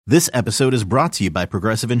This episode is brought to you by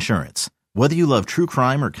Progressive Insurance. Whether you love true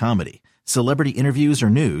crime or comedy, celebrity interviews or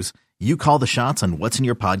news, you call the shots on what's in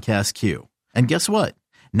your podcast queue. And guess what?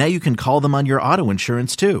 Now you can call them on your auto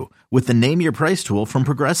insurance too with the Name Your Price tool from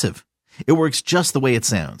Progressive. It works just the way it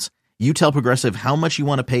sounds. You tell Progressive how much you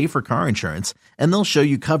want to pay for car insurance, and they'll show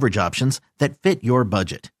you coverage options that fit your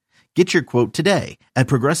budget. Get your quote today at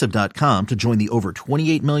Progressive.com to join the over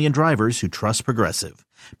 28 million drivers who trust Progressive.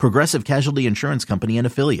 Progressive Casualty Insurance Company and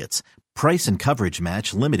Affiliates. Price and coverage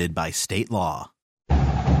match limited by state law.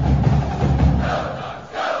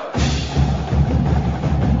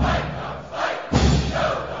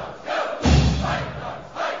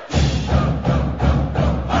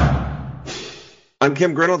 I'm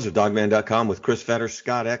Kim Grinolds of Dogman.com with Chris Fetter,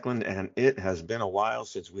 Scott Eklund, and it has been a while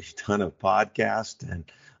since we've done a podcast and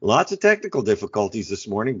lots of technical difficulties this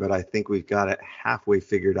morning, but I think we've got it halfway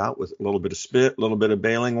figured out with a little bit of spit, a little bit of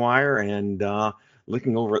baling wire, and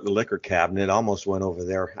looking over at the liquor cabinet. Almost went over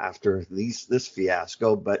there after this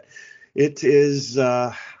fiasco, but it is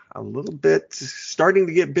a little bit starting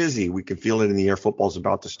to get busy. We can feel it in the air. Football's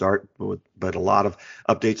about to start, but a lot of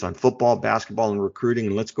updates on football, basketball, and recruiting.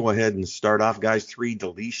 And let's go ahead and start off, guys. 3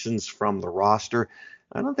 deletions from the roster.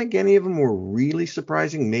 I don't think any of them were really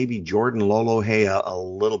surprising. Maybe Jordan Lolohea a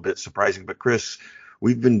little bit surprising. But, Chris,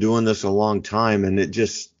 we've been doing this a long time, and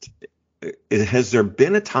has there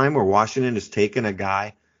been a time where Washington has taken a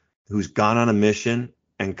guy who's gone on a mission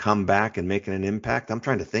and come back and making an impact? I'm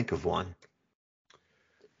trying to think of one.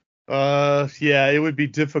 Yeah, it would be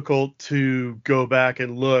difficult to go back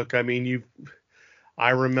and look. I mean, I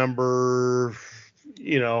remember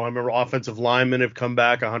offensive linemen have come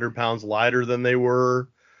back 100 pounds lighter than they were.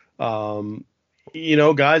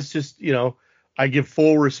 Guys just, I give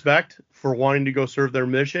full respect for wanting to go serve their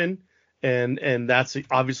mission. And that's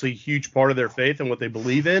obviously a huge part of their faith and what they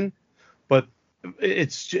believe in. But it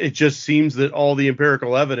just seems that all the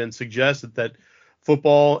empirical evidence suggests that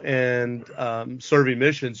football and serving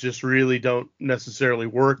missions just really don't necessarily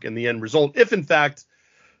work in the end result. If, in fact,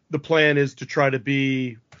 the plan is to try to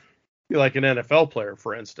be like an NFL player,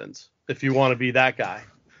 for instance, if you want to be that guy.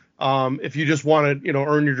 If you just want to,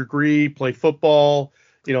 earn your degree, play football,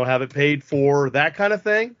 have it paid for, that kind of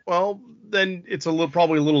thing, well, then it's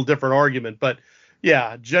probably a little different argument. But,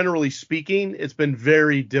 yeah, generally speaking, it's been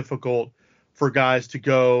very difficult for guys to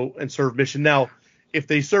go and serve mission. Now, if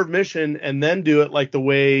they serve mission and then do it like the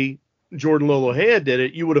way Jordan Lolohea did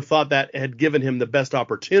it, you would have thought that had given him the best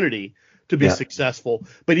opportunity to be successful.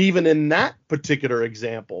 But even in that particular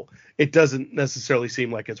example, it doesn't necessarily seem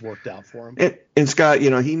like it's worked out for him. And Scott,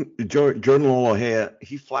 Jordan Lolohea,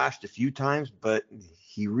 he flashed a few times, but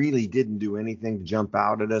he really didn't do anything to jump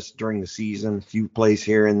out at us during the season, a few plays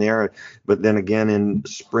here and there. But then again, in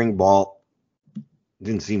spring ball,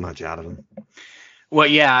 didn't see much out of him. Well,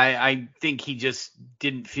 yeah, I think he just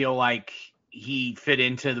didn't feel like he fit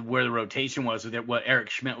into where the rotation was with what Eric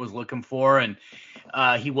Schmidt was looking for. And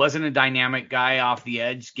he wasn't a dynamic guy off the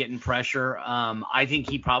edge getting pressure. I think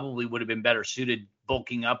he probably would have been better suited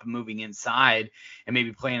bulking up and moving inside and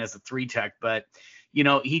maybe playing as a 3-tech. But,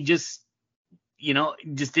 he just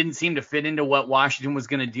didn't seem to fit into what Washington was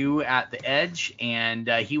going to do at the edge. And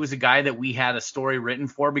he was a guy that we had a story written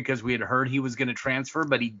for because we had heard he was going to transfer,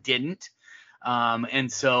 but he didn't.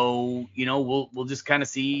 And so, we'll just kind of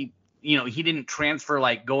see, he didn't transfer,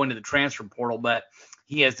 like go into the transfer portal, but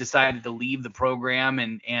he has decided to leave the program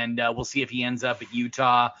and we'll see if he ends up at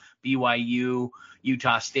Utah, BYU,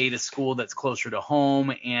 Utah State, a school that's closer to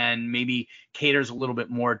home and maybe caters a little bit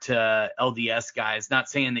more to LDS guys. Not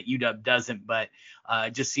saying that UW doesn't, but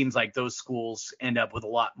it just seems like those schools end up with a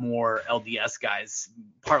lot more LDS guys,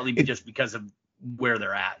 partly just because of where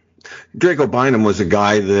they're at. Draco Bynum was a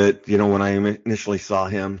guy that, when I initially saw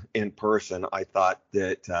him in person, I thought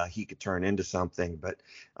that he could turn into something, but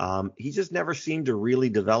he just never seemed to really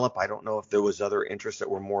develop. I don't know if there was other interests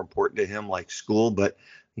that were more important to him, like school, but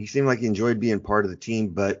he seemed like he enjoyed being part of the team,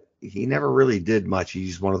 but he never really did much.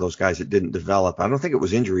 He's one of those guys that didn't develop. I don't think it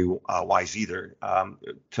was injury wise either.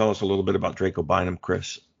 Tell us a little bit about Draco Bynum,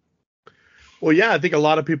 Chris. Well, yeah, I think a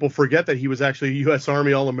lot of people forget that he was actually a U.S.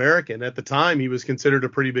 Army All-American. At the time, he was considered a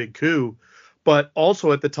pretty big coup. But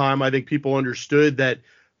also at the time, I think people understood that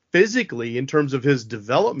physically, in terms of his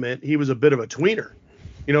development, he was a bit of a tweener.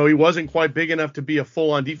 He wasn't quite big enough to be a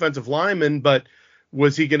full-on defensive lineman, but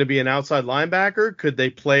was he going to be an outside linebacker? Could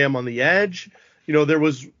they play him on the edge? There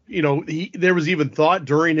was even thought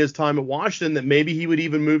during his time at Washington that maybe he would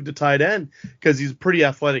even move to tight end because he's a pretty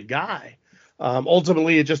athletic guy.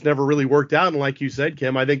 Ultimately, it just never really worked out. And like you said,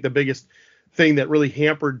 Kim, I think the biggest thing that really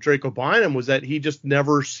hampered Draco Bynum was that he just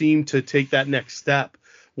never seemed to take that next step,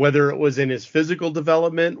 whether it was in his physical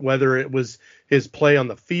development, whether it was his play on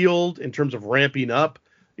the field in terms of ramping up,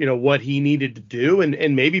 what he needed to do.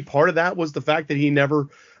 And maybe part of that was the fact that he never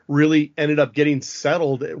really ended up getting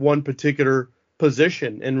settled at one particular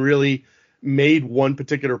position and really made one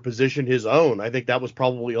particular position his own. I think that was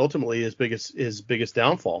probably ultimately his biggest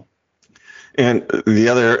downfall. And the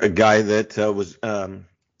other guy that was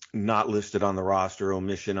not listed on the roster,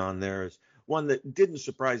 omission on there, is one that didn't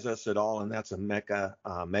surprise us at all, and that's Emeka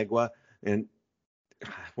Megwa. And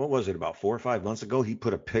what was it, about 4 or 5 months ago, he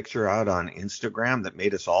put a picture out on Instagram that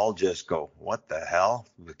made us all just go, what the hell?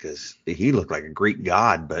 Because he looked like a Greek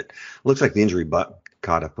god, but looks like the injury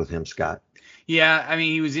caught up with him, Scott. Yeah, I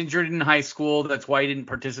mean, he was injured in high school. That's why he didn't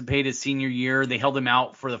participate his senior year. They held him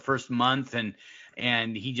out for the first month,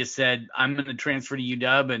 and he just said, I'm going to transfer to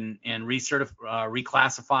UW and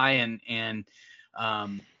reclassify and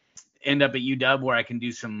end up at UW where I can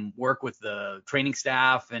do some work with the training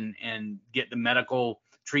staff and get the medical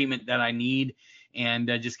treatment that I need and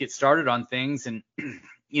just get started on things. And,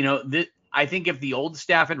 I think if the old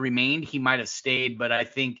staff had remained, he might have stayed. But I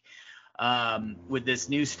think with this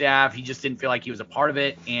new staff, he just didn't feel like he was a part of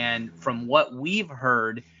it. And from what we've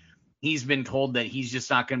heard, he's been told that he's just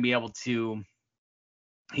not going to be able to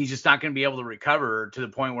recover to the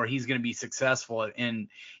point where he's going to be successful in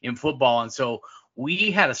football. And so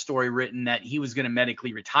we had a story written that he was going to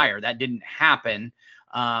medically retire. That didn't happen.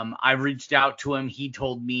 I reached out to him. He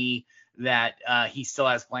told me that he still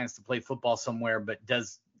has plans to play football somewhere, but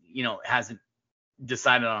hasn't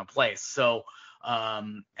decided on a place. So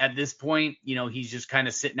at this point, he's just kind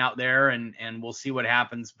of sitting out there and we'll see what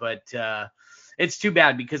happens. But it's too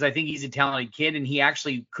bad because I think he's a talented kid and he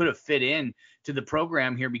actually could have fit in to the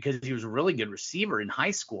program here because he was a really good receiver in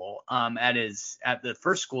high school at the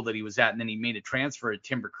first school that he was at, and then he made a transfer at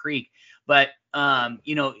Timber Creek. But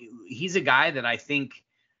he's a guy that I think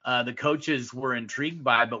the coaches were intrigued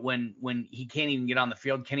by, but when he can't even get on the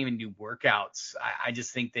field, can't even do workouts, I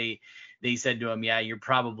just think they said to him, yeah, you're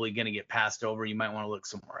probably going to get passed over. You might want to look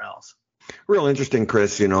somewhere else. Real interesting,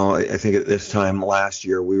 Chris. I think at this time last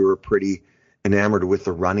year we were pretty enamored with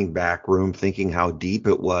the running back room, thinking how deep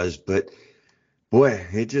it was, but boy,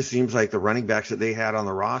 it just seems like the running backs that they had on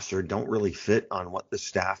the roster don't really fit on what the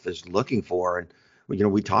staff is looking for. And,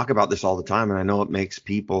 we talk about this all the time, and I know it makes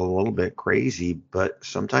people a little bit crazy, but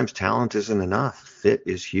sometimes talent isn't enough. Fit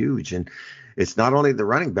is huge. And it's not only the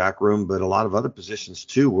running back room, but a lot of other positions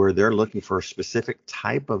too, where they're looking for a specific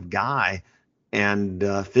type of guy. And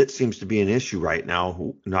fit seems to be an issue right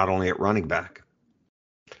now, not only at running back.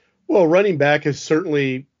 Well, running back is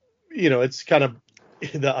certainly, it's kind of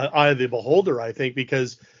the eye of the beholder, I think,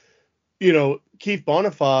 because, Keith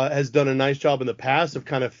Boniface has done a nice job in the past of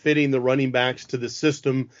kind of fitting the running backs to the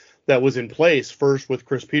system that was in place, first with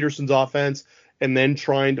Chris Peterson's offense, and then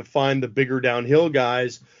trying to find the bigger downhill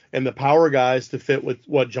guys and the power guys to fit with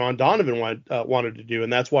what John Donovan wanted to do.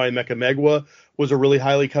 And that's why Emeka Megwa was a really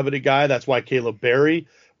highly coveted guy. That's why Caleb Berry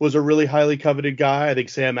was a really highly coveted guy. I think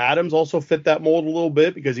Sam Adams also fit that mold a little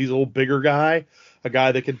bit because he's a little bigger guy, a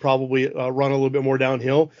guy that could probably run a little bit more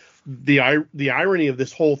downhill. The irony of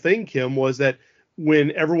this whole thing, Kim, was that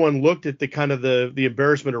when everyone looked at the kind of the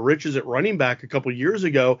embarrassment of riches at running back a couple years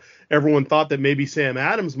ago, everyone thought that maybe Sam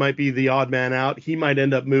Adams might be the odd man out. He might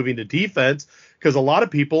end up moving to defense because a lot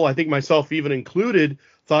of people, I think myself even included,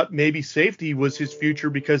 thought maybe safety was his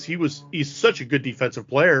future because he's such a good defensive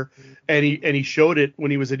player, and he showed it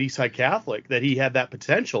when he was at Eastside Catholic that he had that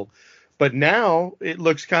potential. But now it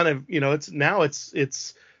looks kind of,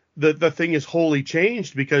 it's the thing is wholly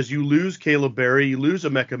changed because you lose Caleb Berry, you lose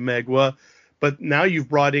Emeka Megwa, but now you've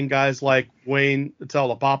brought in guys like Wayne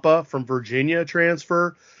Talapapa from Virginia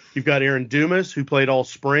transfer. You've got Aaron Dumas, who played all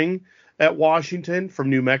spring at Washington from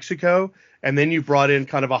New Mexico. And then you brought in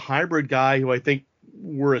kind of a hybrid guy who I think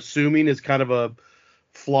we're assuming is kind of a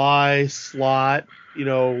fly slot,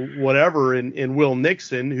 whatever, in Will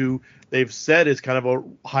Nixon, who they've said is kind of a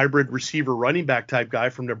hybrid receiver running back type guy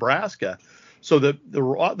from Nebraska. So the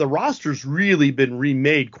roster's really been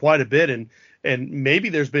remade quite a bit, and maybe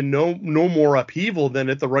there's been no more upheaval than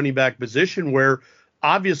at the running back position, where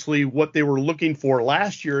obviously what they were looking for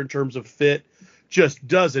last year in terms of fit just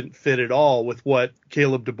doesn't fit at all with what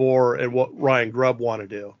Caleb DeBoer and what Ryan Grubb want to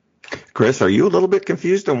do. Chris, are you a little bit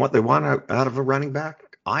confused on what they want out of a running back?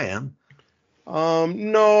 I am.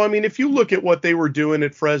 No, I mean, if you look at what they were doing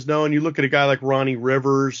at Fresno and you look at a guy like Ronnie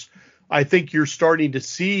Rivers, I think you're starting to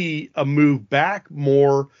see a move back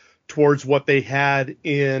more towards what they had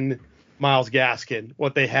in Myles Gaskin,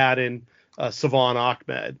 what they had in Savon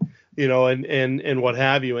Ahmed, and what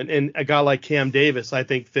have you. And a guy like Cam Davis, I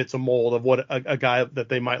think, fits a mold of what a guy that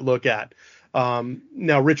they might look at.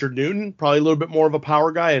 Now Richard Newton, probably a little bit more of a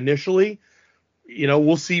power guy initially.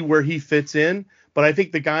 We'll see where he fits in. But I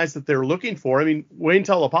think the guys that they're looking for, I mean, Wayne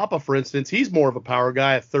Talapapa, for instance, he's more of a power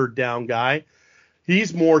guy, a third down guy.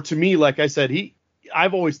 He's more, to me, like I said,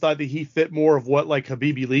 I've always thought that he fit more of what like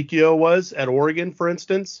Habibi Likio was at Oregon, for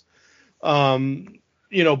instance.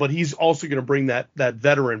 But he's also going to bring that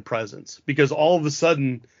veteran presence, because all of a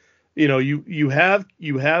sudden, you have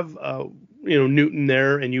Newton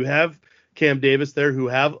there, and you have Cam Davis there who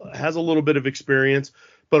has a little bit of experience,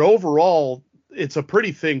 but overall it's a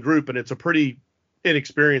pretty thin group, and it's a pretty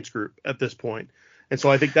inexperienced group at this point. And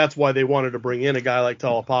so I think that's why they wanted to bring in a guy like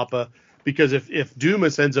Talapapa, because if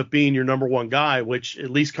Dumas ends up being your number one guy, which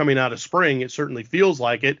at least coming out of spring, it certainly feels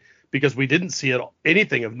like it, because we didn't see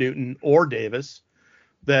anything of Newton or Davis,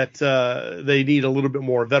 that they need a little bit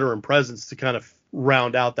more veteran presence to kind of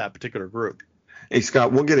round out that particular group. Hey,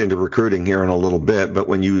 Scott, we'll get into recruiting here in a little bit, but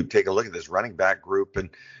when you take a look at this running back group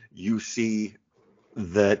and you see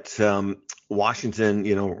that Washington,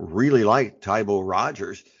 really liked Tybo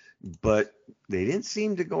Rogers, but they didn't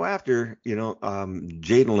seem to go after, Jaden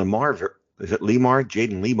Lemar. Is it Lemar?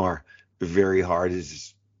 Jaden Lemar very hard.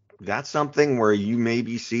 Is that something where you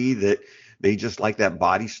maybe see that they just like that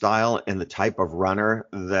body style and the type of runner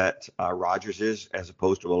that Rogers is, as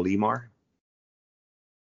opposed to a Lemar?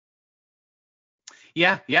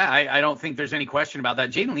 Yeah, I don't think there's any question about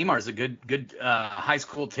that. Jaden Lemar is a good high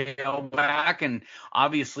school tailback, and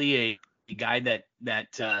obviously a guy that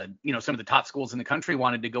some of the top schools in the country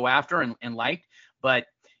wanted to go after and liked. But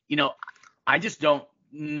I just don't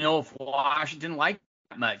know if Washington liked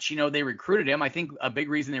that much. They recruited him. I think a big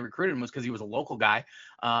reason they recruited him was because he was a local guy,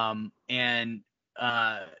 but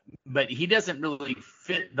he doesn't really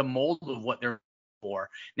fit the mold of what they're for.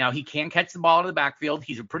 Now, he can catch the ball out of the backfield.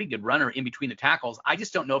 He's a pretty good runner in between the tackles. I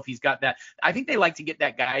just don't know if he's got that. I think they like to get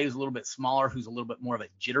that guy who's a little bit smaller, who's a little bit more of a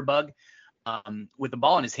jitterbug, with the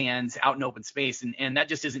ball in his hands out in open space. And that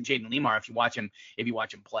just isn't Jaden Lemar if you watch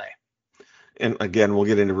him play. And again, we'll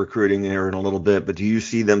get into recruiting here in a little bit, but do you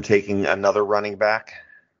see them taking another running back?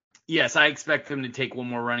 Yes, I expect them to take one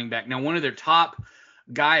more running back. Now, one of their top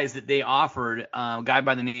guys that they offered, a guy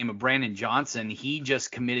by the name of Brandon Johnson, he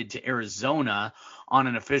just committed to Arizona on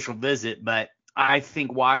an official visit, but I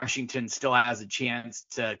think Washington still has a chance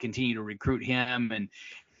to continue to recruit him and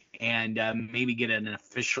maybe get an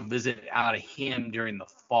official visit out of him during the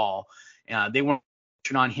fall. They weren't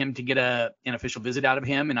on him to get an official visit out of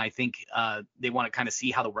him, and I think they want to kind of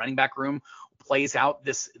see how the running back room plays out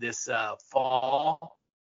this fall.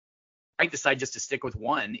 I decide just to stick with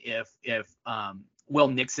one if Will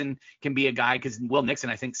Nixon can be a guy, because Will Nixon,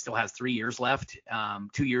 I think, still has 3 years left,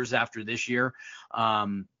 2 years after this year.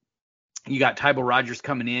 You got Tybo Rogers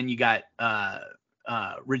coming in. You got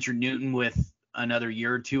Richard Newton with another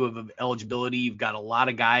year or two of eligibility. You've got a lot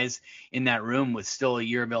of guys in that room with still a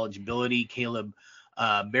year of eligibility. Caleb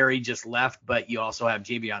Berry just left, but you also have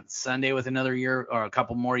Javion Sunday with another year or a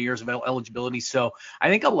couple more years of eligibility. So I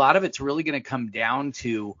think a lot of it's really going to come down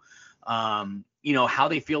to how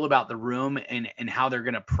they feel about the room and how they're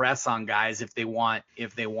going to press on guys if they want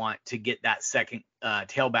to get that second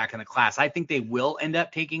tailback in the class. I think they will end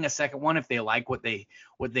up taking a second one if they like what they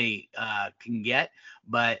can get,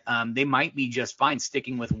 but they might be just fine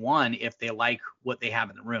sticking with one if they like what they have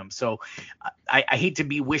in the room. So I hate to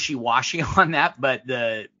be wishy-washy on that, but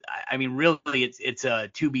really it's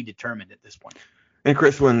to be determined at this point. And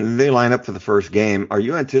Chris, when they line up for the first game, are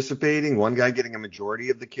you anticipating one guy getting a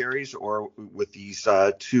majority of the carries, or with these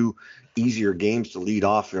two easier games to lead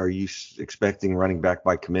off, are you expecting running back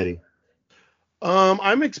by committee?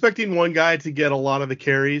 I'm expecting one guy to get a lot of the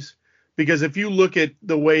carries, because if you look at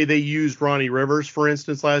the way they used Ronnie Rivers, for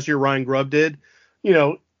instance, last year, Ryan Grubb did,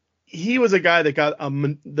 he was a guy that got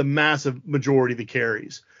the massive majority of the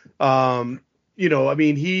carries. He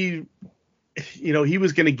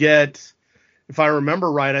was going to get, if I remember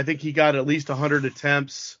right, I think he got at least 100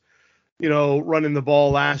 attempts, running the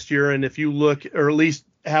ball last year. And if you look, or at least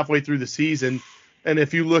halfway through the season, and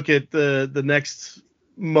if you look at the next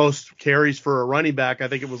most carries for a running back, I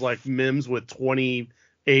think it was like Mims with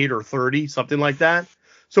 28 or 30, something like that.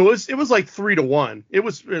 So it was like 3-1. It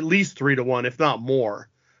was at least 3-1, if not more.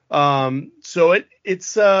 So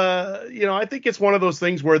it's I think it's one of those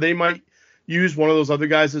things where they might use one of those other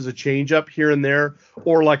guys as a changeup here and there,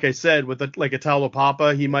 or like I said, with a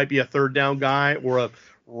Talapapa, he might be a third down guy or a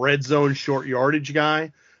red zone short yardage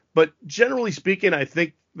guy. But generally speaking, I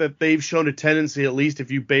think that they've shown a tendency, at least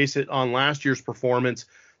if you base it on last year's performance,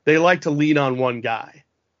 they like to lean on one guy.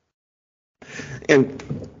 And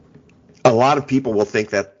a lot of people will think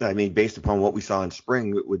that, based upon what we saw in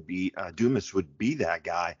spring, it would be Dumas would be that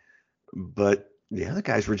guy. but the other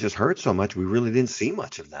guys were just hurt so much we really didn't see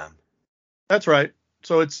much of them. That's right.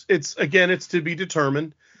 So it's to be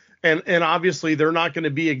determined, and obviously they're not going to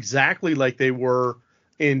be exactly like they were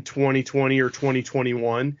in 2020 or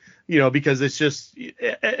 2021, because it's just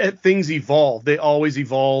things evolve. They always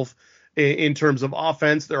evolve in terms of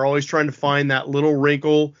offense. They're always trying to find that little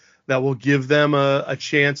wrinkle that will give them a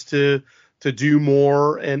chance to do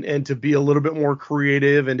more and to be a little bit more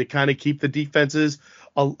creative and to kind of keep the defenses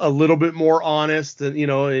a little bit more honest, and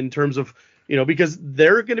in terms of because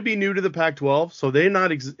they're going to be new to the Pac-12, so they're not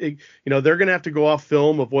they're going to have to go off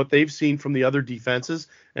film of what they've seen from the other defenses,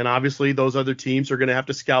 and obviously those other teams are going to have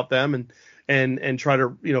to scout them and try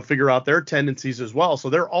to figure out their tendencies as well. So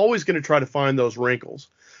they're always going to try to find those wrinkles.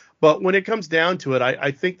 But when it comes down to it,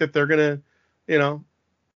 I think that they're going to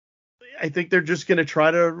I think they're just going to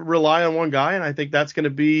try to rely on one guy, and I think that's going to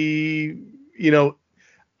be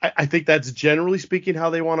I think that's generally speaking how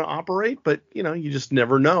they want to operate, but you just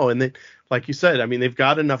never know. And they, like you said, I mean, they've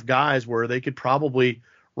got enough guys where they could probably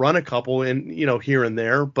run a couple in, here and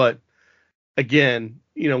there. But again,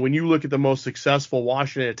 when you look at the most successful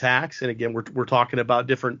Washington attacks, and again, we're talking about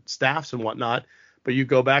different staffs and whatnot, but you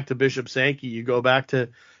go back to Bishop Sankey, you go back to,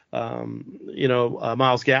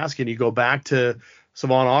 Myles Gaskin, you go back to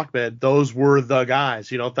Savon Ahmed, those were the guys,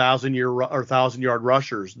 1,000-yard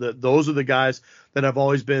rushers. Those are the guys that have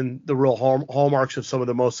always been the real hallmarks of some of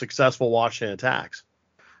the most successful Washington attacks.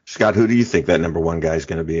 Scott, who do you think that number one guy is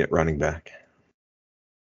going to be at running back?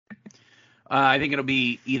 I think it'll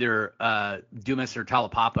be either Dumas or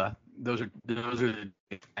Talapapa. Those are the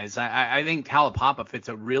guys. I think Talapapa fits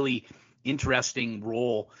a really interesting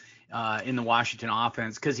role in the Washington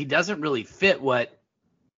offense because he doesn't really fit what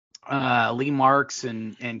Lee Marks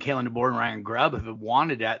and Kalen DeBoer and Ryan Grubb have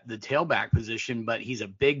wanted at the tailback position, but he's a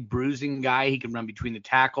big bruising guy. He can run between the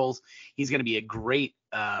tackles. He's going to be a great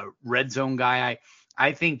red zone guy.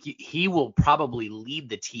 I think he will probably lead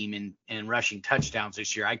the team in rushing touchdowns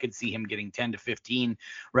this year. I could see him getting 10 to 15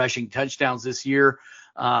 rushing touchdowns this year.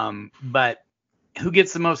 But who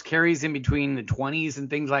gets the most carries in between the 20s and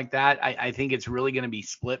things like that? I think it's really going to be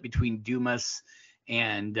split between Dumas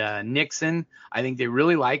and Nixon. I think they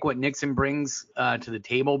really like what Nixon brings to the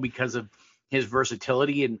table because of his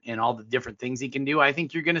versatility and all the different things he can do. I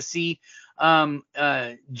think you're going to see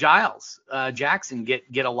Giles Jackson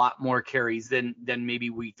get a lot more carries than maybe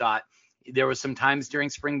we thought. There was some times during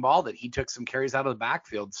spring ball that he took some carries out of the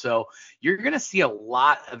backfield. So you're going to see a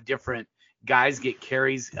lot of different guys get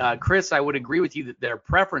carries. Chris, I would agree with you that their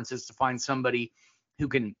preference is to find somebody who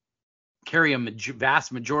can carry a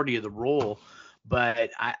vast majority of the role. But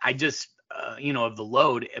I just, of the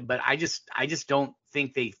load, but I just don't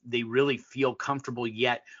think they really feel comfortable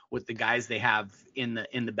yet with the guys they have in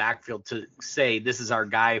the backfield to say this is our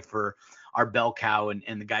guy for our bell cow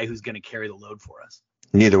and the guy who's going to carry the load for us.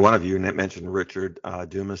 Neither one of you mentioned Richard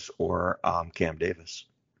Dumas or Cam Davis.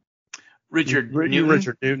 Richard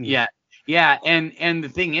Newton. Yeah. And the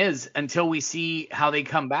thing is, until we see how they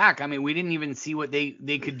come back, I mean, we didn't even see what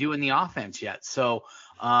they could do in the offense yet. So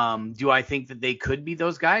do I think that they could be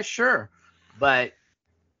those guys? Sure. But,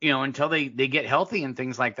 until they get healthy and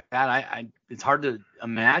things like that, it's hard to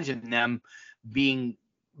imagine them being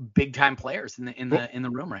big time players in the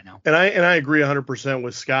room right now. And I agree 100%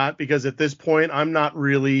 with Scott, because at this point, I'm not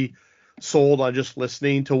really sold on just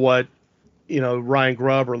listening to what, Ryan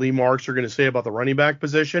Grubb or Lee Marks are going to say about the running back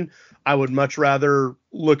position. I would much rather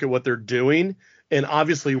look at what they're doing. And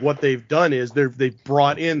obviously what they've done is they've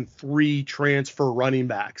brought in 3 transfer running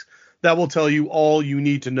backs. That will tell you all you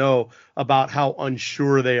need to know about how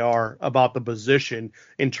unsure they are about the position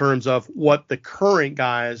in terms of what the current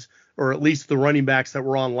guys, or at least the running backs that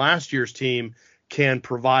were on last year's team, can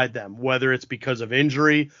provide them, whether it's because of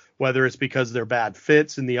injury, whether it's because they're bad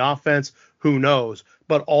fits in the offense, who knows?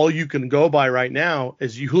 But all you can go by right now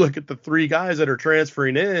is you look at the 3 guys that are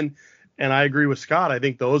transferring in, and I agree with Scott. I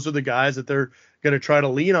think those are the guys that they're going to try to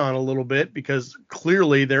lean on a little bit, because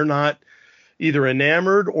clearly they're not either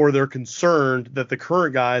enamored or they're concerned that the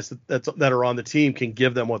current guys that are on the team can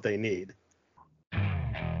give them what they need.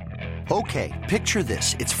 Okay, picture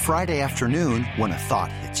this. It's Friday afternoon when a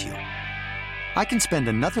thought hits you. I can spend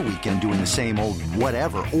another weekend doing the same old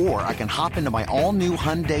whatever, or I can hop into my all-new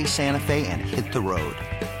Hyundai Santa Fe and hit the road.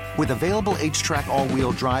 With available H-Track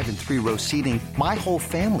all-wheel drive and 3-row seating, my whole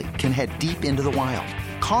family can head deep into the wild.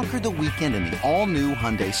 Conquer the weekend in the all-new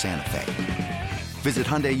Hyundai Santa Fe. Visit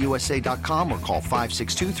HyundaiUSA.com or call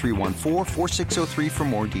 562-314-4603 for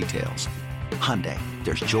more details. Hyundai,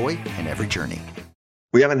 there's joy in every journey.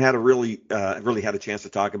 We haven't had really had a chance to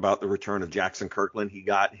talk about the return of Jackson Kirkland. He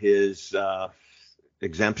got his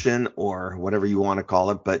exemption or whatever you want to call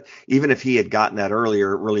it. But even if he had gotten that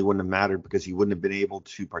earlier, it really wouldn't have mattered because he wouldn't have been able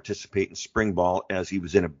to participate in spring ball as he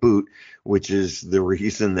was in a boot, which is the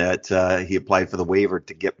reason that he applied for the waiver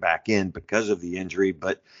to get back in because of the injury.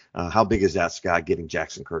 But how big is that, Scott, getting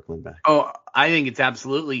Jackson Kirkland back? Oh, I think it's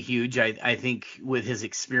absolutely huge. I think with his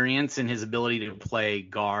experience and his ability to play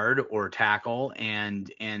guard or tackle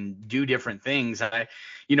and do different things,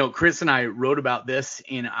 Chris and I wrote about this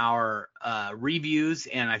in our reviews,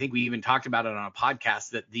 and I think we even talked about it on a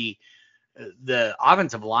podcast, that the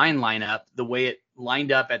offensive line lineup, the way it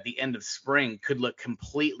lined up at the end of spring, could look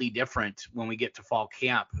completely different when we get to fall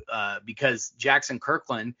camp, because Jackson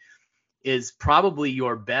Kirkland is probably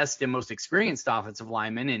your best and most experienced offensive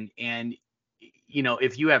lineman. And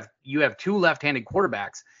if you have two left-handed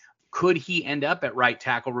quarterbacks, could he end up at right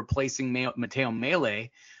tackle replacing Mateo Mele,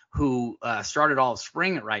 who started all of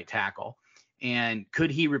spring at right tackle? And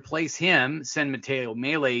could he replace him, send Mateo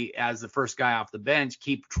Mele as the first guy off the bench,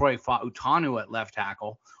 keep Troy Fautanu at left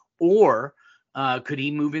tackle? Or could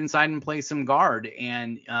he move inside and play some guard?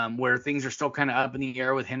 And where things are still kind of up in the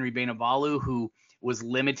air with Henry Bainavalu, who was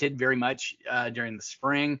limited very much during the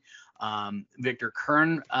spring. Victor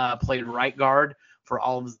Kern played right guard for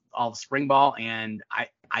all of spring ball. And I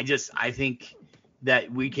think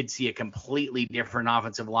that we could see a completely different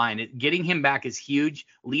offensive line. Getting him back is huge.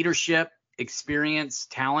 Leadership, experience,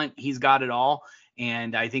 talent, he's got it all.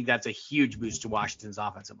 And I think that's a huge boost to Washington's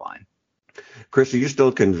offensive line. Chris, are you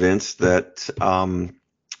still convinced that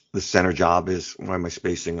the center job is, why am I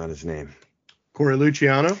spacing on his name? Corey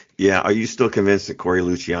Luciano? Yeah. Are you still convinced that Corey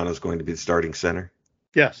Luciano is going to be the starting center?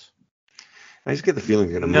 Yes. I just get the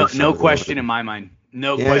feeling they're going to move. No question in my mind.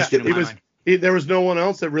 No question in my mind. There was no one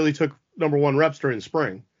else that really took number one reps during the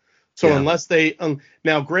spring. So unless they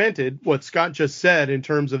now, granted, what Scott just said in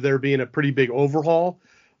terms of there being a pretty big overhaul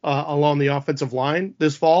along the offensive line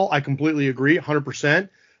this fall, I completely agree, 100%.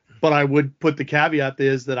 But I would put the caveat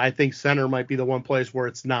is that I think center might be the one place where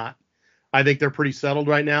it's not. I think they're pretty settled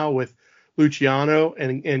right now with Luciano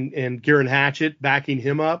and Garen Hatchett backing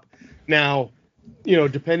him up. Now,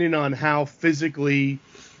 depending on how physically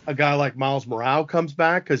a guy like Miles Morale comes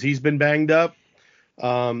back, because he's been banged up,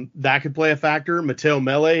 that could play a factor. Mateo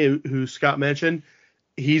Mele, who Scott mentioned,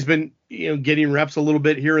 he's been getting reps a little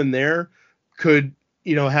bit here and there. Could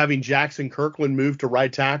having Jackson Kirkland move to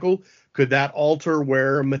right tackle, could that alter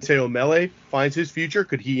where Mateo Mele finds his future?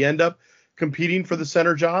 Could he end up competing for the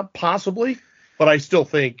center job? Possibly. But I still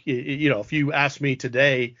think, if you ask me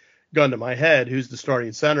today, gun to my head, who's the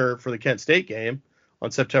starting center for the Kent State game on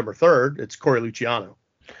September 3rd, it's Corey Luciano.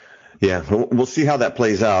 Yeah, we'll see how that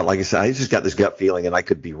plays out. Like I said, I just got this gut feeling, and I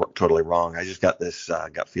could be totally wrong. I just got this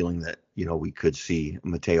gut feeling that, we could see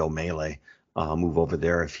Mateo Mele move over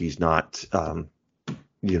there if he's not,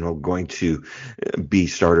 going to be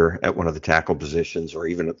starter at one of the tackle positions or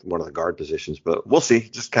even at one of the guard positions. But we'll see.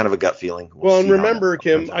 Just kind of a gut feeling. Well, and remember,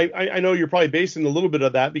 Kim, I know you're probably basing a little bit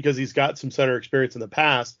of that because he's got some center experience in the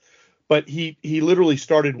past, but he literally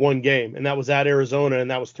started one game, and that was at Arizona, and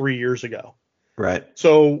that was 3 years ago. Right.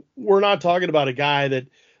 So we're not talking about a guy that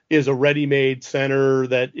is a ready-made center,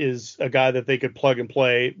 that is a guy that they could plug and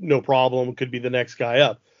play, no problem, could be the next guy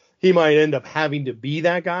up. He might end up having to be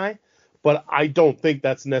that guy, but I don't think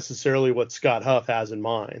that's necessarily what Scott Huff has in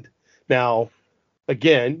mind. Now,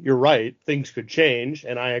 again, you're right, things could change,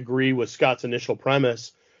 and I agree with Scott's initial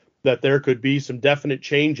premise that there could be some definite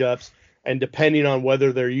change-ups, and depending on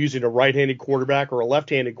whether they're using a right-handed quarterback or a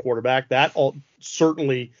left-handed quarterback, that all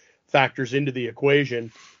certainly factors into the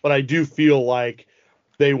equation. But I do feel like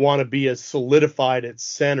they want to be as solidified at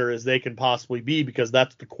center as they can possibly be, because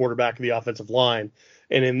that's the quarterback of the offensive line.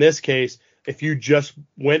 And in this case, if you just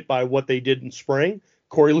went by what they did in spring,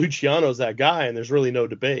 Corey Luciano's that guy, and there's really no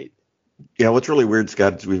debate. Yeah, what's really weird,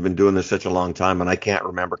 Scott, is we've been doing this such a long time, and I can't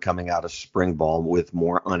remember coming out of spring ball with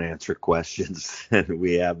more unanswered questions than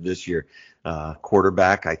we have this year.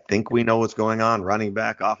 Quarterback, I think we know what's going on. Running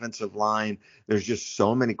back, offensive line. There's just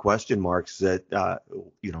so many question marks that, are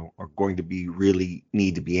going to be really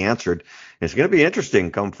need to be answered. And it's going to be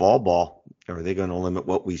interesting come fall ball. Are they going to limit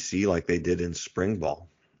what we see like they did in spring ball?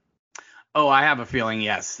 Oh, I have a feeling,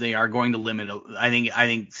 yes, they are going to limit. I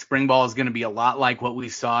think spring ball is going to be a lot like what we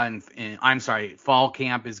saw fall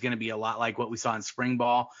camp is going to be a lot like what we saw in spring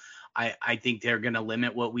ball. I think they're going to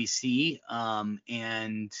limit what we see,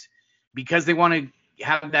 and because they want to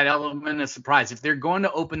have that element of surprise. If they're going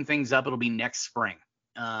to open things up, it'll be next spring,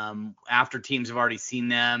 after teams have already seen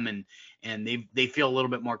them and they feel a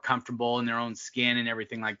little bit more comfortable in their own skin and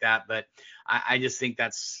everything like that. But I just think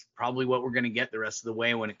that's probably what we're going to get the rest of the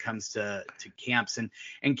way when it comes to camps.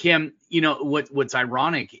 And Kim, what's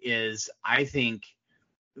ironic is I think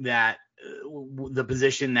that the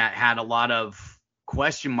position that had a lot of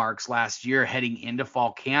question marks last year heading into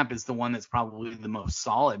fall camp is the one that's probably the most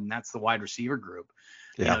solid, and that's the wide receiver group.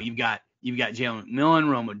 Yeah. You've got Jalen McMillan,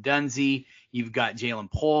 Rome Odunze, you've got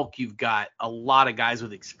Jalen Polk, you've got a lot of guys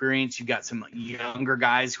with experience, you've got some younger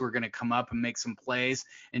guys who are going to come up and make some plays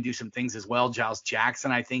and do some things as well. Giles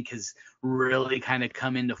Jackson, I think, has really kind of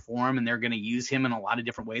come into form, and they're going to use him in a lot of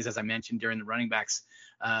different ways, as I mentioned during the running backs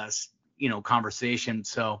conversation.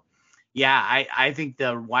 So yeah, I think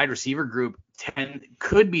the wide receiver group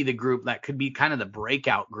could be the group that could be kind of the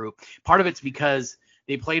breakout group. Part of it's because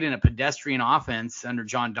they played in a pedestrian offense under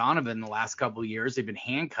John Donovan the last couple of years. They've been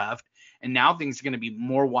handcuffed, and now things are going to be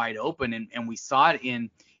more wide open. And we saw it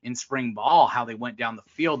in spring ball, how they went down the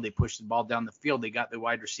field. They pushed the ball down the field. They got the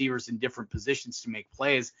wide receivers in different positions to make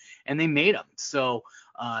plays, and they made them. So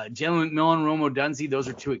Jalen McMillan, Rome Odunze, those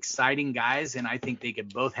are two exciting guys, and I think they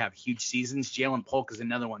could both have huge seasons. Jalen Polk is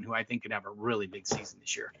another one who I think could have a really big season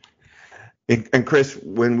this year. And Chris,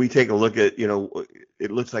 when we take a look at,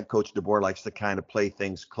 it looks like Coach DeBoer likes to kind of play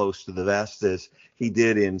things close to the vest, as he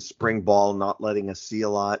did in spring ball, not letting us see a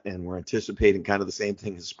lot. And we're anticipating kind of the same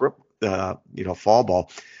thing as fall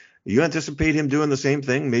ball. You anticipate him doing the same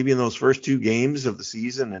thing, maybe in those first two games of the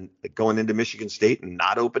season and going into Michigan State and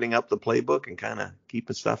not opening up the playbook and kind of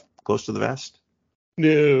keeping stuff close to the vest?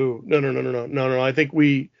 No. I think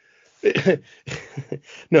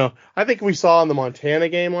I think we saw in the Montana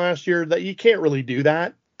game last year that you can't really do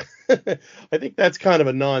that. I think that's kind of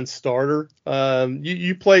a non-starter.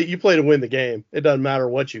 You play to win the game. It doesn't matter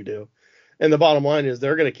what you do. And the bottom line is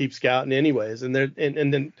they're going to keep scouting anyways. And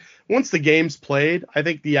then once the game's played, I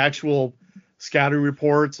think the actual scouting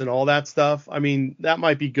reports and all that stuff, I mean, that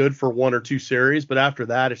might be good for one or two series, but after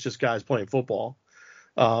that, it's just guys playing football.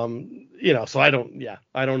 So I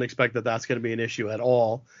don't expect that that's going to be an issue at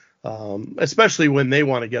all. Especially when they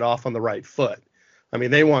want to get off on the right foot. I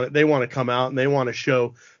mean, they want to come out and they want to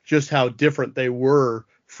show just how different they were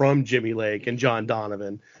from Jimmy Lake and John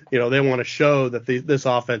Donovan. They want to show that this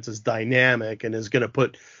offense is dynamic and is going to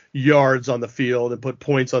put yards on the field and put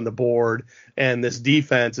points on the board. And this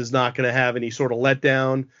defense is not going to have any sort of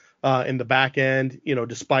letdown in the back end,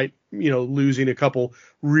 despite, losing a couple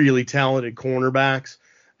really talented cornerbacks.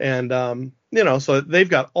 And, so they've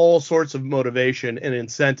got all sorts of motivation and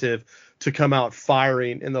incentive to come out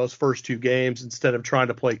firing in those first two games instead of trying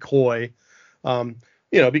to play coy.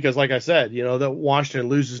 Because like I said, that Washington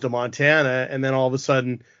loses to Montana and then all of a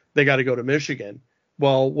sudden they got to go to Michigan.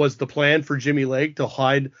 Well, was the plan for Jimmy Lake to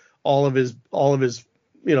hide all of his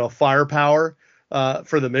firepower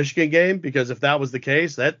for the Michigan game? Because if that was the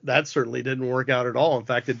case, that certainly didn't work out at all. In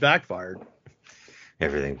fact, it backfired.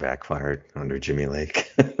 Everything backfired under Jimmy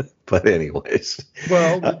Lake. But anyways.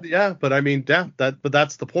 Well, yeah, but I mean, but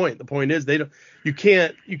that's the point. The point is you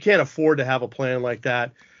can't afford to have a plan like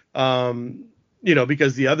that.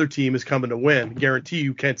 Because the other team is coming to win. Guarantee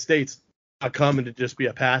you Kent State's not coming to just be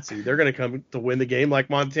a patsy. They're going to come to win the game like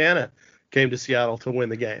Montana came to Seattle to win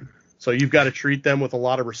the game. So you've got to treat them with a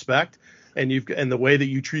lot of respect, and the way that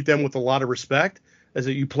you treat them with a lot of respect is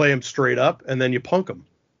that you play them straight up and then you punk them.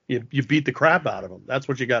 You beat the crap out of them. That's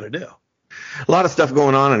what you got to do. A lot of stuff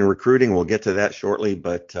going on in recruiting. We'll get to that shortly,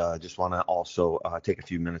 but just want to also take a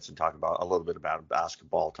few minutes and talk about a little bit about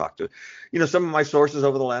basketball. Talk to, some of my sources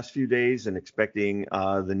over the last few days and expecting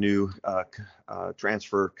the new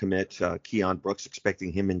transfer commit, Keon Brooks,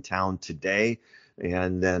 expecting him in town today.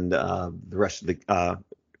 And then the rest of the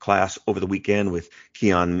class over the weekend with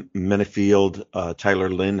Keon Menefield, Tyler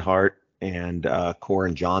Linhart, and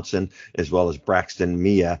Corin Johnson, as well as Braxton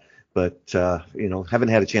Mia. But, haven't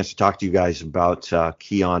had a chance to talk to you guys about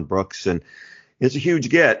Keon Brooks. And it's a huge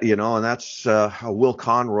get, and that's a Will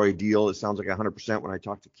Conroy deal. It sounds like 100% when I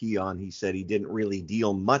talked to Keon. He said he didn't really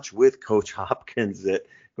deal much with Coach Hopkins, that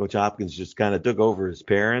Coach Hopkins just kind of took over his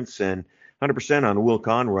parents, and 100% on Will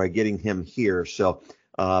Conroy getting him here. So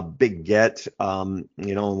big get, and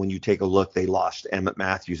when you take a look, they lost Emmett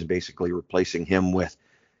Matthews and basically replacing him with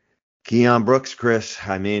Keon Brooks, Chris.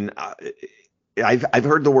 I mean, I've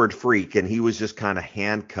heard the word freak, and he was just kind of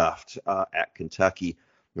handcuffed at Kentucky,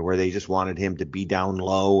 where they just wanted him to be down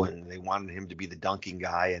low and they wanted him to be the dunking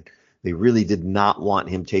guy, and they really did not want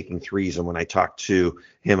him taking threes. And when I talked to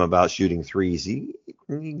him about shooting threes, he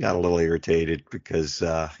got a little irritated because,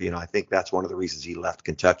 I think that's one of the reasons he left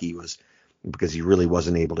Kentucky, was because he really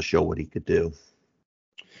wasn't able to show what he could do.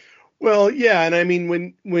 Well, yeah, and I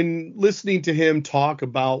mean, when listening to him talk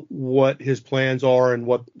about what his plans are and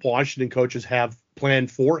what Washington coaches have planned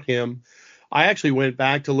for him, I actually went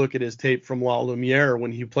back to look at his tape from La Lumiere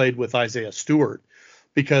when he played with Isaiah Stewart,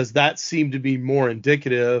 because that seemed to be more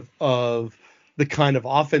indicative of the kind of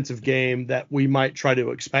offensive game that we might try to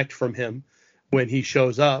expect from him when he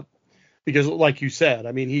shows up. Because like you said,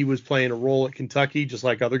 I mean, he was playing a role at Kentucky, just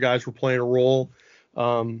like other guys were playing a role.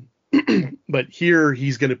 But here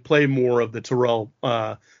he's going to play more of the Terrell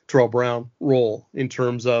Brown role in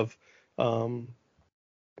terms of,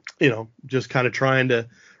 just kind of trying to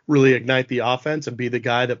really ignite the offense and be the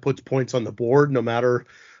guy that puts points on the board, no matter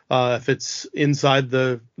if it's inside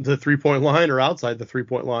the 3-point line or outside the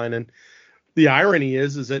 3-point line. And the irony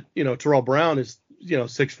is that, Terrell Brown is,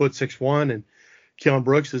 6 foot 6'1", and Keon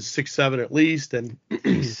Brooks is 6'7" at least. And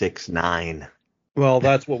 6'9". Well,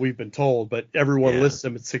 that's what we've been told, but everyone lists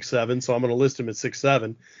him at 6'7", so I'm going to list him at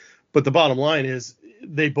 6'7". But the bottom line is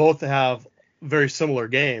they both have very similar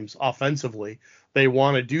games offensively. They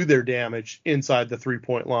want to do their damage inside the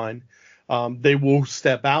 3-point line. They will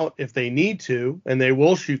step out if they need to, and they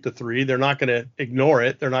will shoot the three. They're not going to ignore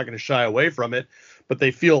it. They're not going to shy away from it, but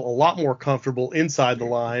they feel a lot more comfortable inside the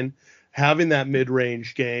line, having that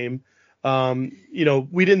mid-range game.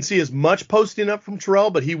 We didn't see as much posting up from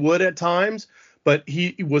Terrell, but he would at times. But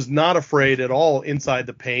he was not afraid at all inside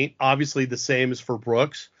the paint. Obviously, the same is for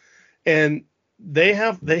Brooks. And they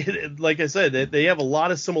like I said, they have a lot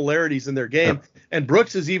of similarities in their game. And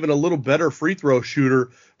Brooks is even a little better free throw shooter,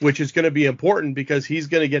 which is going to be important because he's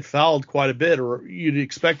going to get fouled quite a bit, or you'd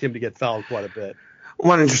expect him to get fouled quite a bit.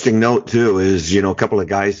 One interesting note, too, is, a couple of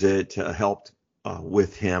guys that helped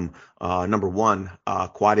with him. Number one,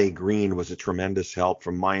 Quade Green was a tremendous help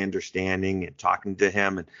from my understanding, and talking to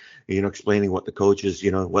him and, explaining what the coaches,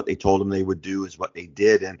 what they told him they would do is what they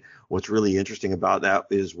did. And what's really interesting about that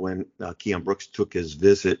is when Keon Brooks took his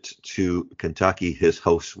visit to Kentucky, his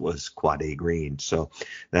host was Quade Green. So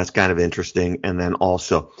that's kind of interesting. And then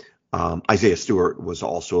also Isaiah Stewart was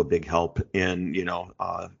also a big help in,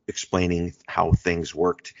 explaining how things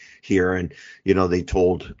worked here. And, they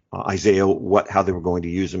told Isaiah how they were going to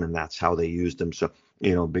use him, and that's how they used him. So,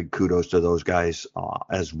 big kudos to those guys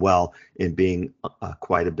as well in being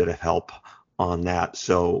quite a bit of help on that.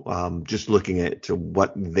 So just looking at to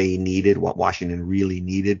what they needed, what Washington really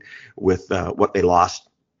needed with what they lost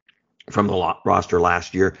from the roster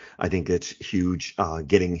last year, I think it's huge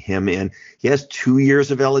getting him in. He has 2 years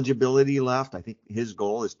of eligibility left. I think his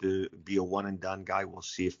goal is to be a one-and-done guy. We'll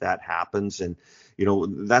see if that happens. And,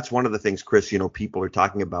 that's one of the things, Chris, people are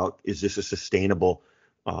talking about, is this a sustainable,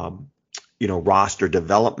 roster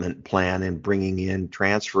development plan and bringing in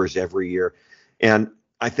transfers every year? And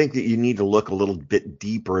I think that you need to look a little bit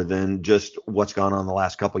deeper than just what's gone on the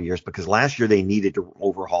last couple of years, because last year they needed to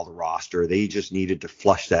overhaul the roster. They just needed to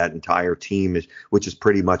flush that entire team, which is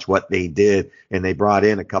pretty much what they did. And they brought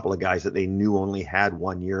in a couple of guys that they knew only had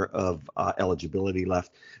 1 year of eligibility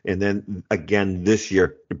left. And then again, this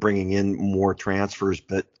year, bringing in more transfers.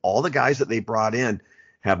 But all the guys that they brought in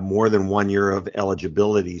have more than 1 year of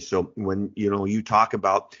eligibility. So when, you talk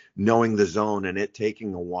about knowing the zone and it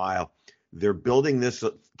taking a while, they're building this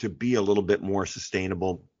to be a little bit more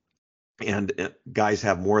sustainable, and guys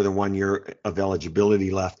have more than 1 year of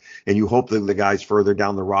eligibility left. And you hope that the guys further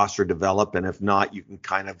down the roster develop. And if not, you can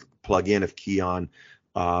kind of plug in. If Keon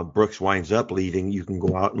Brooks winds up leaving, you can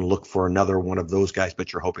go out and look for another one of those guys.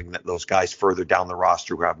 But you're hoping that those guys further down the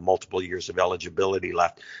roster who have multiple years of eligibility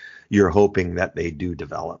left, you're hoping that they do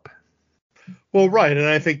develop. Well, right. And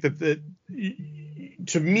I think that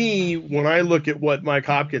to me, when I look at what Mike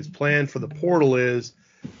Hopkins' plan for the portal is,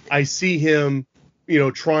 I see him,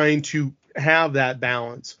 trying to have that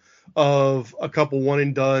balance of a couple one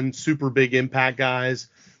and done, super big impact guys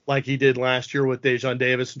like he did last year with Dejon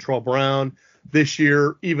Davis and Terrell Brown. This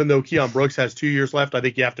year, even though Keon Brooks has 2 years left, I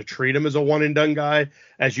think you have to treat him as a one and done guy,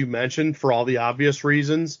 as you mentioned, for all the obvious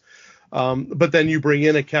reasons. But then you bring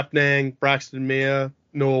in a Kepnang, Braxton Mea,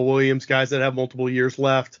 Noah Williams, guys that have multiple years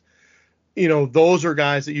left. Those are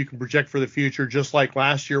guys that you can project for the future, just like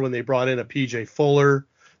last year when they brought in a PJ Fuller.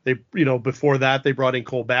 They, before that, they brought in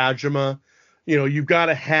Cole Bajema. You've got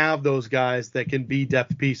to have those guys that can be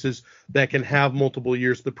depth pieces, that can have multiple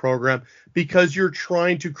years of the program, because you're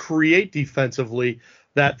trying to create defensively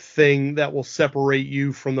that thing that will separate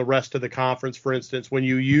you from the rest of the conference. For instance, when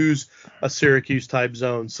you use a Syracuse type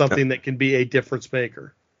zone, something that can be a difference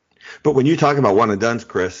maker. But when you talk about one and dones,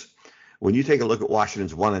 Chris, when you take a look at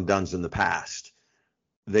Washington's one and dones in the past,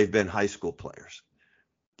 they've been high school players,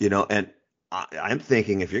 and I'm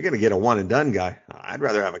thinking if you're going to get a one and done guy, I'd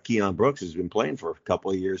rather have a Keon Brooks who's been playing for a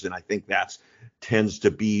couple of years. And I think that tends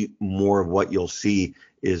to be more of what you'll see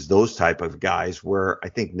is those type of guys, where I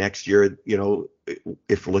think next year,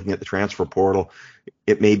 if we're looking at the transfer portal,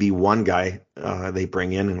 it may be one guy they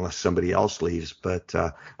bring in unless somebody else leaves. But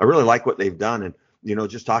I really like what they've done. And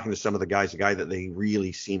just talking to some of the guys, the guy that they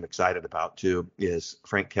really seem excited about too is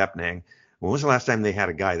Frank Kepnang. When was the last time they had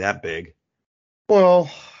a guy that big? Well,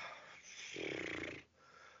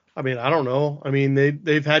 I mean, I don't know. I mean,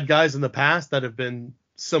 they've had guys in the past that have been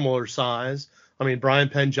similar size. I mean, Brian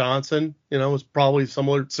Penn Johnson, was probably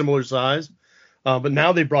similar size. But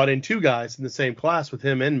now they brought in two guys in the same class with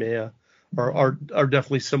him and Mia are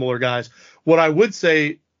definitely similar guys. What I would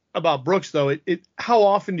say about Brooks, though, how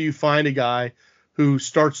often do you find a guy who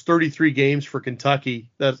starts 33 games for Kentucky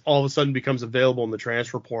that all of a sudden becomes available in the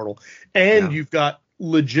transfer portal? And you've got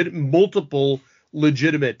multiple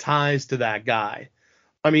legitimate ties to that guy.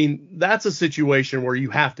 I mean, that's a situation where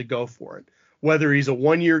you have to go for it, whether he's a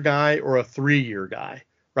 1-year guy or a 3-year guy,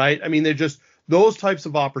 right? I mean, those types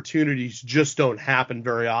of opportunities just don't happen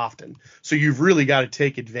very often. So you've really got to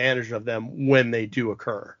take advantage of them when they do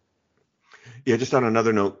occur. Yeah, just on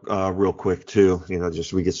another note, real quick too,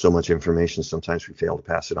 just we get so much information, sometimes we fail to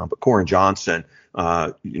pass it on. But Corin Johnson,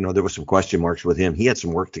 there was some question marks with him. He had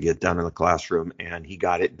some work to get done in the classroom, and he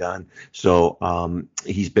got it done. So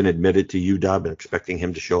he's been admitted to UW, and expecting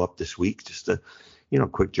him to show up this week. Just a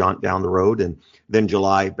quick jaunt down the road. And then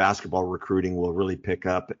July basketball recruiting will really pick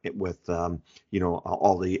up with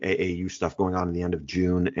all the AAU stuff going on in the end of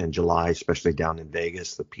June and July, especially down in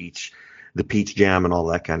Vegas, the Peach Jam and all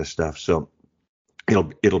that kind of stuff. So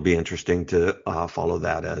it'll be interesting to follow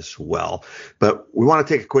that as well. But we want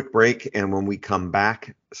to take a quick break, and when we come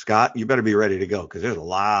back, Scott, you better be ready to go because there's a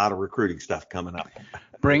lot of recruiting stuff coming up.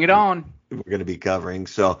 Bring it on. We're going to be covering.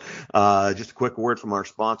 So just a quick word from our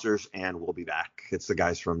sponsors, and we'll be back. It's the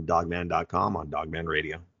guys from Dogman.com on Dogman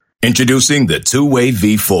Radio. Introducing the Two-Way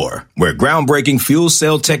V4, where groundbreaking fuel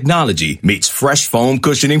cell technology meets fresh foam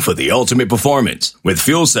cushioning for the ultimate performance. With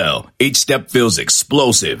fuel cell, each step feels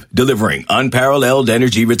explosive, delivering unparalleled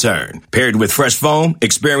energy return. Paired with fresh foam,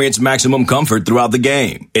 experience maximum comfort throughout the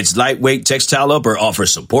game. Its lightweight textile upper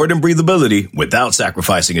offers support and breathability without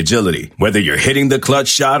sacrificing agility. Whether you're hitting the clutch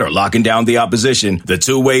shot or locking down the opposition, the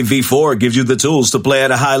Two-Way V4 gives you the tools to play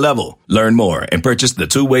at a high level. Learn more and purchase the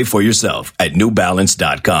Two-Way for yourself at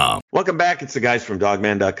NewBalance.com. Welcome back. It's the guys from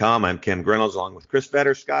Dogman.com. I'm Ken Reynolds along with Chris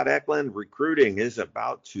Vetter, Scott Eklund. Recruiting is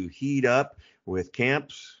about to heat up with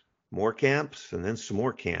camps, more camps, and then some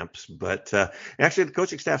more camps. But actually, the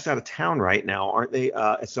coaching staff's out of town right now, aren't they,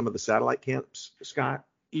 at some of the satellite camps, Scott?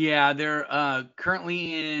 Yeah, they're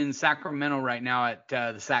currently in Sacramento right now at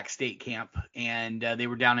the Sac State camp, and they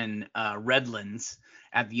were down in Redlands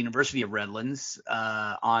at the University of Redlands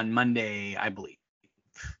on Monday, I believe.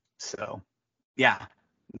 So, yeah.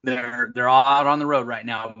 They're all out on the road right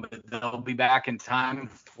now, but they'll be back in time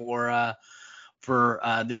for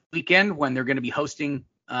the weekend when they're going to be hosting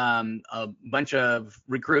a bunch of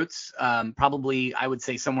recruits. Probably, I would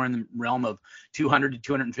say somewhere in the realm of 200 to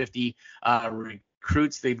 250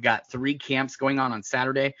 recruits. They've got 3 camps going on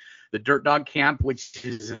Saturday. The Dirt Dog Camp, which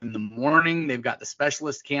is in the morning. They've got the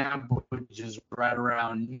Specialist Camp, which is right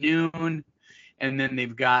around noon, and then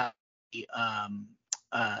they've got the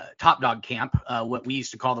Top Dog Camp, what we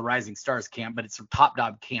used to call the Rising Stars Camp, but it's a Top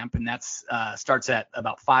Dog Camp, and that's starts at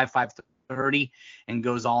about 5:30 and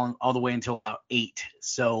goes all the way until about 8.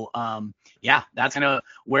 So that's kind of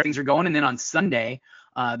where things are going. And then on Sunday,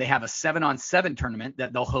 they have a 7-on-7 tournament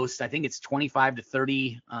that they'll host. I think it's 25 to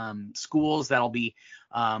 30 schools that'll be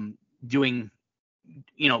doing,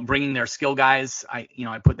 bringing their skill guys. I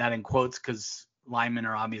put that in quotes because linemen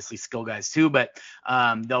are obviously skill guys too, but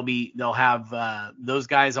they'll have those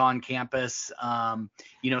guys on campus.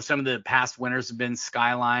 Some of the past winners have been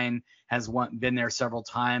Skyline has been there several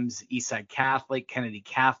times, Eastside Catholic, Kennedy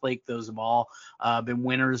Catholic. Those have all been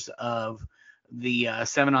winners of the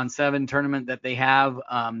 7-on-7 tournament that they have.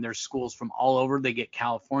 There's schools from all over. They get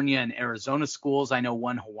California and Arizona schools. I know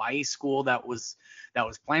one Hawaii school that was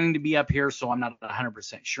planning to be up here, so I'm not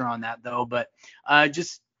 100% sure on that though, but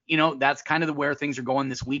that's kind of where things are going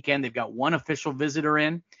this weekend. They've got one official visitor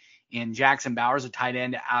in Jackson Bowers, a tight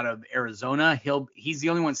end out of Arizona. He's the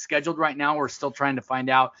only one scheduled right now. We're still trying to find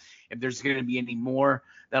out if there's going to be any more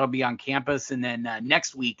that'll be on campus. And then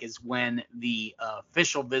next week is when the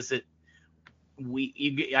official visit.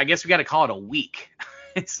 I guess we got to call it a week.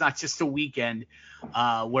 It's not just a weekend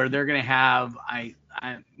where they're going to have.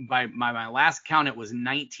 By my last count, it was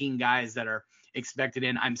 19 guys that are expected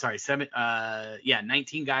in. 19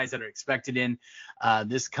 guys that are expected in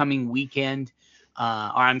this coming weekend.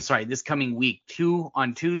 This coming week. 2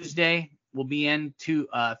 on Tuesday will be in, 3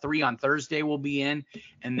 on Thursday will be in,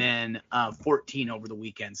 and then 14 over the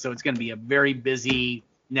weekend. So it's going to be a very busy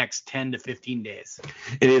next 10 to 15 days.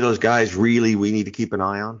 Any of those guys really we need to keep an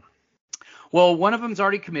eye on? Well, one of them's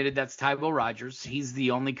already committed. That's Tybo Rogers. He's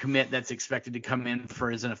the only commit that's expected to come in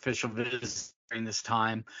for as an official visit during this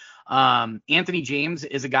time. Anthony James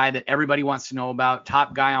is a guy that everybody wants to know about.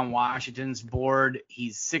 Top guy on Washington's board.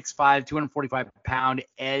 He's 6'5", 245-pound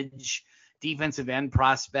edge defensive end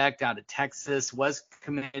prospect out of Texas. Was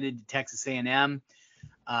committed to Texas A&M.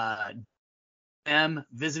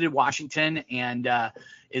 Visited Washington and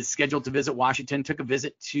is scheduled to visit Washington. Took a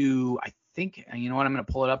visit to, I think, you know what, I'm going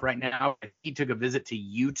to pull it up right now. He took a visit to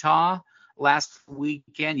Utah last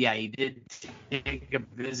weekend. Yeah, he did take a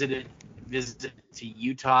visit to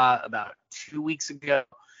Utah about 2 weeks ago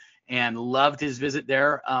and loved his visit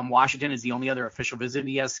there. Washington is the only other official visit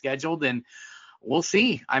he has scheduled, and we'll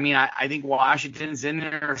see. I mean, I think Washington's in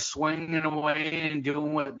there swinging away and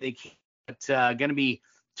doing what they can. It's going to be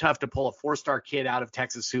tough to pull a 4-star kid out of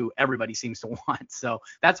Texas who everybody seems to want. So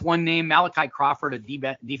that's one name. Malachi Crawford, a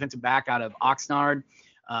defensive back out of Oxnard,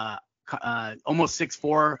 almost 6'4",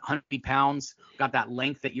 150 pounds. Got that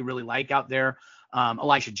length that you really like out there.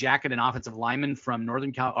 Elisha Jacket, an offensive lineman from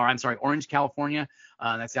Orange, California.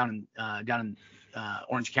 That's down in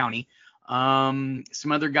Orange County.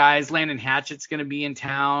 Some other guys. Landon Hatchett's going to be in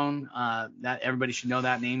town. That everybody should know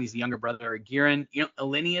that name. He's the younger brother of Giron.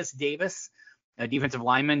 Elenius Davis, a defensive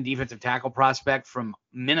lineman, defensive tackle prospect from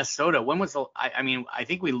Minnesota. When was I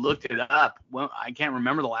think we looked it up. Well, I can't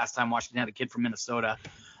remember the last time Washington had a kid from Minnesota.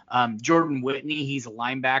 Jordan Whitney, he's a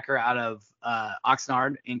linebacker out of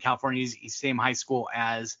Oxnard in California. He's same high school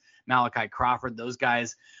as Malachi Crawford. Those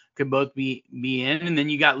guys could both be in. And then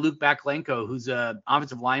you got Luke Baklenko, who's a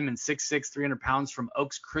offensive lineman, 6'6", 300 pounds from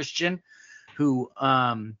Oaks Christian, who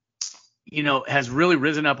has really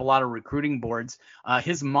risen up a lot of recruiting boards.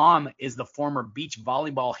 His mom is the former beach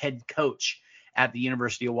volleyball head coach at the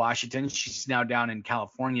University of Washington. She's now down in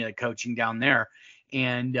California coaching down there.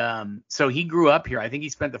 And so he grew up here. I think he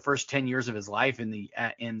spent the first 10 years of his life in the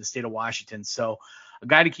state of Washington. So a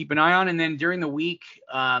guy to keep an eye on. And then during the week,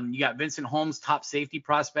 you got Vincent Holmes, top safety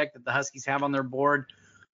prospect that the Huskies have on their board.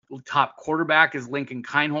 Top quarterback is Lincoln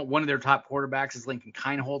Kineholtz. One of their top quarterbacks is Lincoln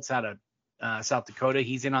Kineholtz out of South Dakota.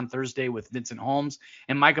 He's in on Thursday with Vincent Holmes.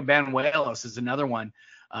 And Micah Banuelos is another one.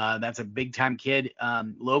 That's a big-time kid,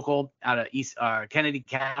 local out of East Kennedy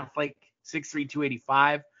Catholic, 6'3",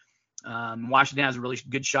 285. Washington has a really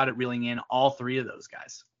good shot at reeling in all three of those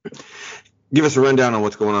guys. Give us a rundown on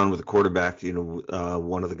what's going on with the quarterback.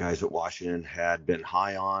 One of the guys at Washington had been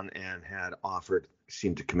high on and had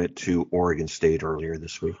seemed to commit to Oregon State earlier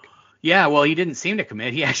this week. Yeah, well, he didn't seem to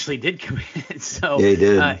commit. He actually did commit. So yeah, he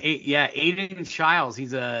did. Aiden Childs,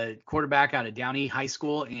 he's a quarterback out of Downey High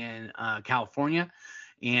School in California.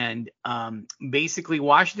 And basically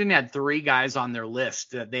Washington had 3 guys on their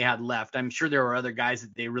list that they had left. I'm sure there were other guys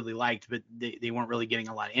that they really liked, but they weren't really getting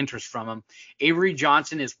a lot of interest from them. Avery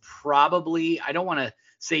Johnson is probably, I don't want to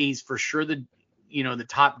say he's for sure the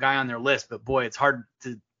top guy on their list, but boy, it's hard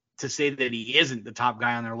to say that he isn't the top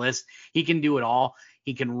guy on their list. He can do it all.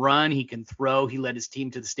 He can run, he can throw. He led his team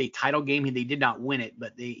to the state title game. They did not win it,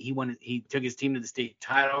 but he took his team to the state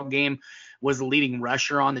title game, was the leading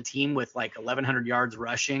rusher on the team with like 1,100 yards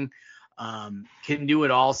rushing. Can do it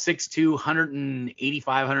all. 6'2",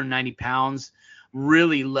 185, 190 pounds.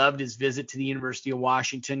 Really loved his visit to the University of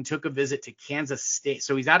Washington. Took a visit to Kansas State.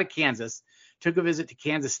 So he's out of Kansas. Took a visit to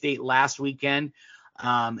Kansas State last weekend.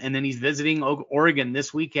 And then he's visiting Oregon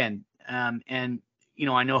this weekend. And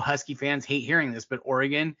I know Husky fans hate hearing this, but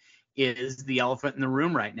Oregon is the elephant in the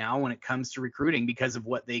room right now when it comes to recruiting because of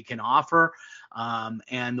what they can offer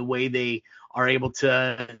and the way they are able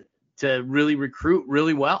to really recruit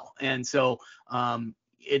really well. And so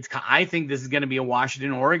I think this is going to be a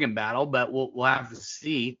Washington-Oregon battle, but we'll have to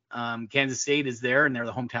see. Kansas State is there, and they're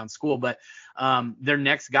the hometown school, but their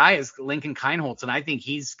next guy is Lincoln Kineholtz, and I think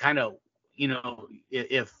he's kind of,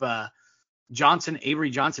 if Avery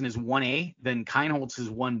Johnson is 1A, then Kineholtz is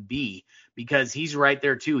 1B because he's right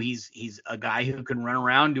there too. He's a guy who can run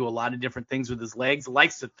around, do a lot of different things with his legs,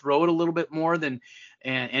 likes to throw it a little bit more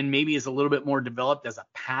and maybe is a little bit more developed as a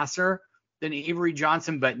passer than Avery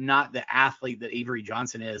Johnson, but not the athlete that Avery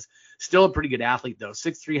Johnson is. Still a pretty good athlete though.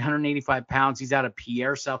 6'3", 185 pounds. He's out of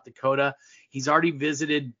Pierre, South Dakota. He's already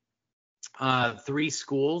visited 3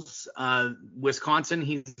 schools. Wisconsin,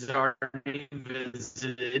 he's already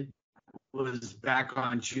visited. Was back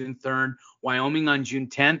on June 3rd, Wyoming on June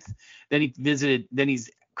 10th. Then he's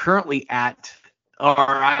currently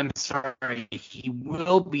he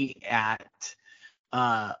will be at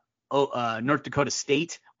North Dakota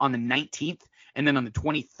State on the 19th. And then on the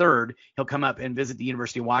 23rd, he'll come up and visit the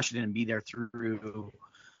University of Washington and be there through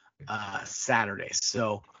Saturday.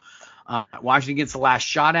 So Washington gets the last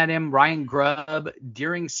shot at him. Ryan Grubb,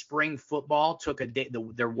 during spring football, took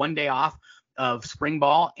their 1 day off of spring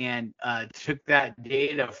ball and took that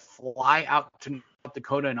day to fly out to North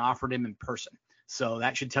Dakota and offered him in person. So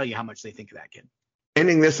that should tell you how much they think of that kid.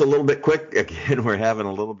 Ending this a little bit quick. Again, we're having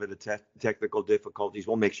a little bit of technical difficulties.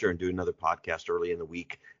 We'll make sure and do another podcast early in the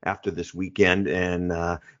week after this weekend and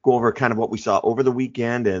go over kind of what we saw over the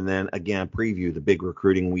weekend and then, again, preview the big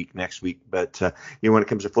recruiting week next week. But, when it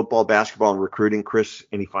comes to football, basketball, and recruiting, Chris,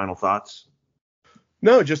 any final thoughts?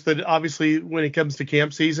 No, just that obviously when it comes to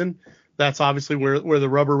camp season, that's obviously where the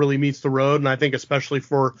rubber really meets the road. And I think especially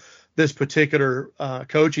for this particular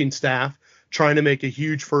coaching staff, trying to make a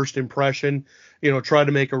huge first impression, try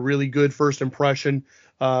to make a really good first impression,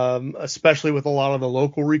 especially with a lot of the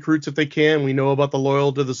local recruits if they can. We know about the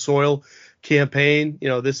Loyal to the Soil campaign.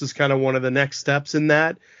 This is kind of one of the next steps in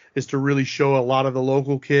that, is to really show a lot of the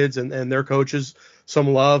local kids and their coaches some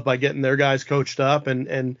love by getting their guys coached up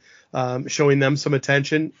and showing them some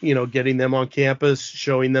attention, getting them on campus,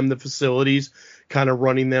 showing them the facilities, kind of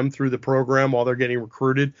running them through the program while they're getting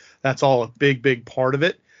recruited. That's all a big, big part of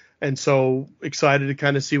it. And so excited to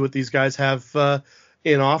kind of see what these guys have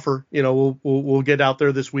in offer. We'll get out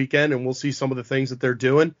there this weekend and we'll see some of the things that they're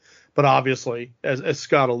doing. But obviously, as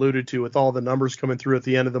Scott alluded to, with all the numbers coming through at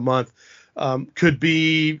the end of the month, could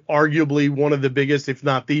be arguably one of the biggest, if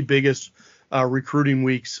not the biggest, recruiting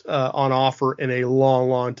weeks on offer in a long,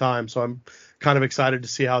 long time. So I'm kind of excited to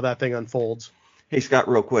see how that thing unfolds. Hey, Scott,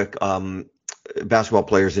 real quick, basketball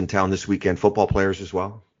players in town this weekend, football players as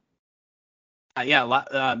well?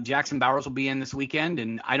 Jackson Bowers will be in this weekend,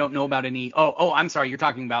 and I don't know about any. Oh, I'm sorry, you're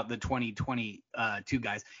talking about the 2022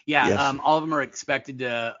 guys. Yeah, yes. All of them are expected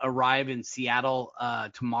to arrive in Seattle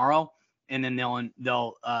tomorrow, and then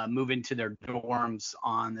they'll move into their dorms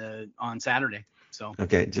on Saturday. So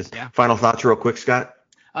okay, final thoughts, real quick, Scott.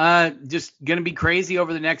 Just gonna be crazy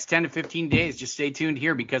over the next 10 to 15 days. Just stay tuned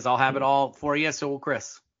here because I'll have it all for you. So will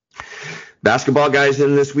Chris. Basketball guys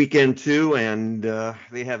in this weekend too, and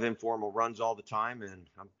they have informal runs all the time, and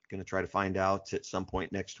I'm going to try to find out at some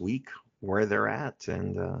point next week where they're at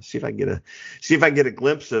and see if I get a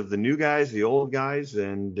glimpse of the new guys, the old guys,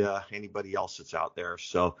 and anybody else that's out there.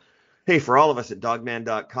 So, hey, for all of us at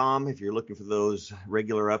dogman.com, if you're looking for those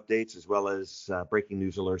regular updates as well as breaking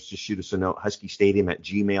news alerts, just shoot us a note,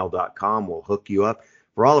 huskystadium@gmail.com. We'll hook you up.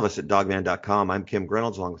 For all of us at dogman.com, I'm Kim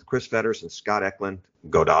Reynolds along with Chris Fetters and Scott Eklund.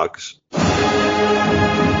 Go Dogs.